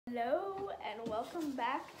Hello and welcome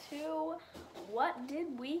back to What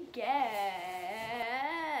Did We Get?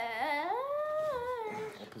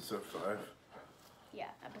 Episode 5. Yeah,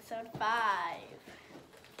 episode 5.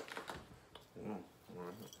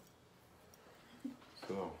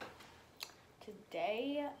 So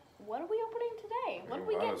Today, what are we opening today? What did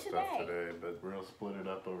we get stuff today? today, but we'll split it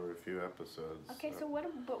up over a few episodes. Okay, so what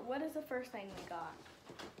is the first thing we got?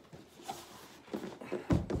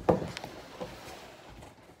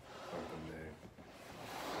 Something new.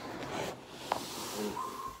 Oof.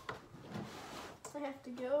 I have to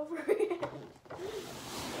go over it.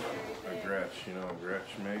 A Gretsch, you know what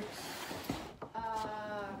Gretsch makes?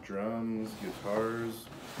 Drums, guitars.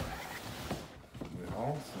 They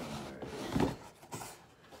all sound nice.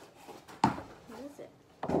 What is it?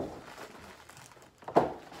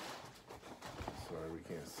 Sorry, we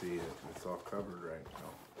can't see it. It's all covered right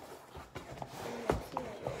now. Let's see it.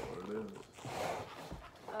 That's what it is.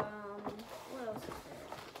 What else is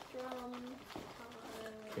there? Drums.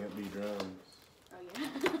 Can't be drums. Oh yeah.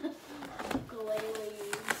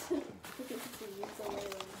 Ukuleles. We can see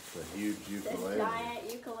ukuleles. It's a huge The ukulele. giant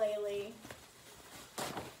ukulele.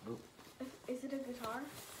 Oop. Is it a guitar?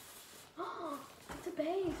 Oh, it's a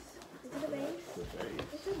bass. Is it a bass? The bass.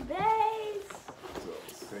 It's a bass. So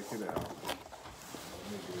let's take it out. Let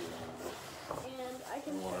me do that. And I I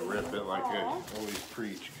can want show to rip you it like I all always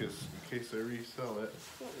preach, because in case I resell it,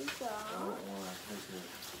 what we I got. don't want to take it.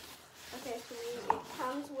 Okay, so it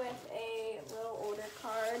comes with a little order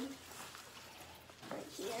card right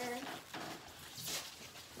here.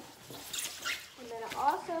 And then it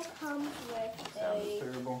also comes with Sound is a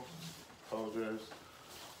terrible. Apologize.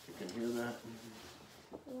 You can hear that.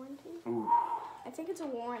 warranty. Ooh, I think it's a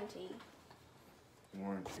warranty.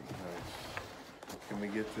 warranty. Nice. Can we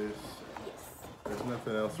get this? Yes. There's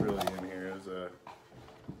nothing else really in here. There's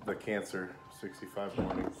the cancer 65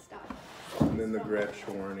 warning. Stop. And then the Gretsch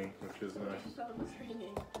warning, which is nice. Phone was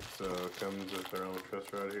ringing. So it comes with their own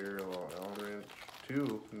truss rod here, a little Allen wrench,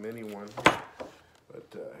 2 mini ones.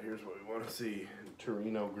 But here's what we want to see.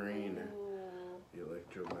 Torino green, Ooh. the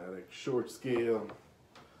Electromatic short scale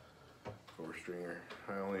 4-stringer.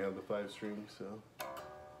 I only have the 5-string, so.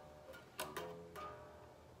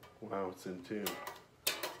 Wow, it's in tune.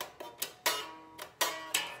 It's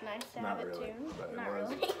nice to Not have it really, tuned. but it Not was.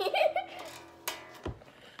 really.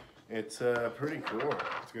 It's pretty cool.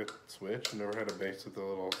 It's got a switch. Never had a bass with a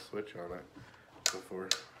little switch on it before.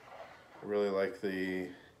 I really like the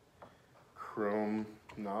chrome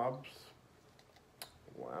knobs.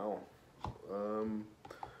 Wow.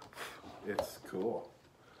 It's cool.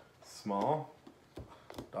 Small.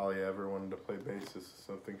 Dolly ever wanted to play bass. This is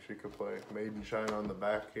something she could play. Made in China on the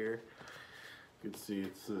back here. You can see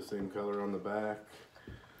it's the same color on the back.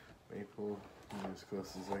 Maple. As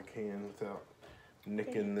close as I can without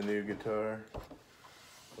nicking the new guitar.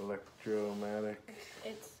 Electromatic.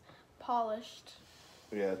 It's polished.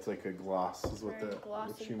 Yeah, it's like a gloss is what Very that what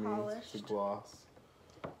glossy, she means. polished. It's a gloss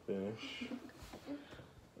finish.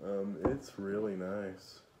 It's really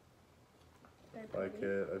nice. Like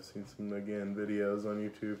it. I've seen some videos on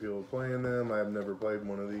YouTube, people playing them. I've never played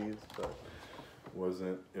one of these, but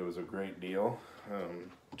it was a great deal.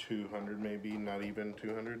 200 maybe, not even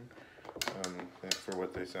 200. And for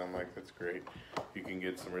what they sound like, that's great. You can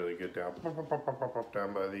get some really good down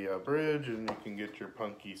by the bridge, and you can get your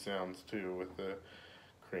punky sounds too with the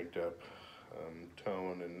cranked up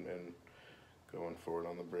tone and going forward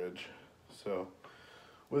on the bridge. So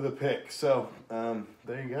with a pick. So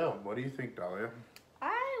there you go. What do you think, Dahlia?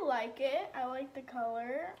 I like it. I like the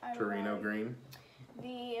color. Torino like green.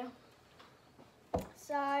 The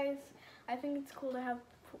size. I think it's cool to have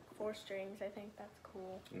 4 strings. I think that's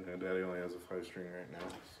cool. Yeah, Daddy only has a 5-string right now,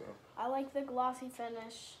 so. I like the glossy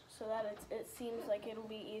finish so that it seems like it'll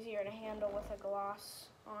be easier to handle with a gloss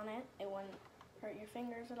on it. It wouldn't hurt your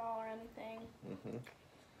fingers at all or anything.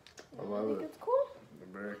 I love think it. it's cool.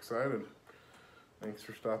 I'm very excited. Thanks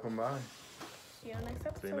for stopping by. See you on the next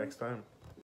episode. See you next time.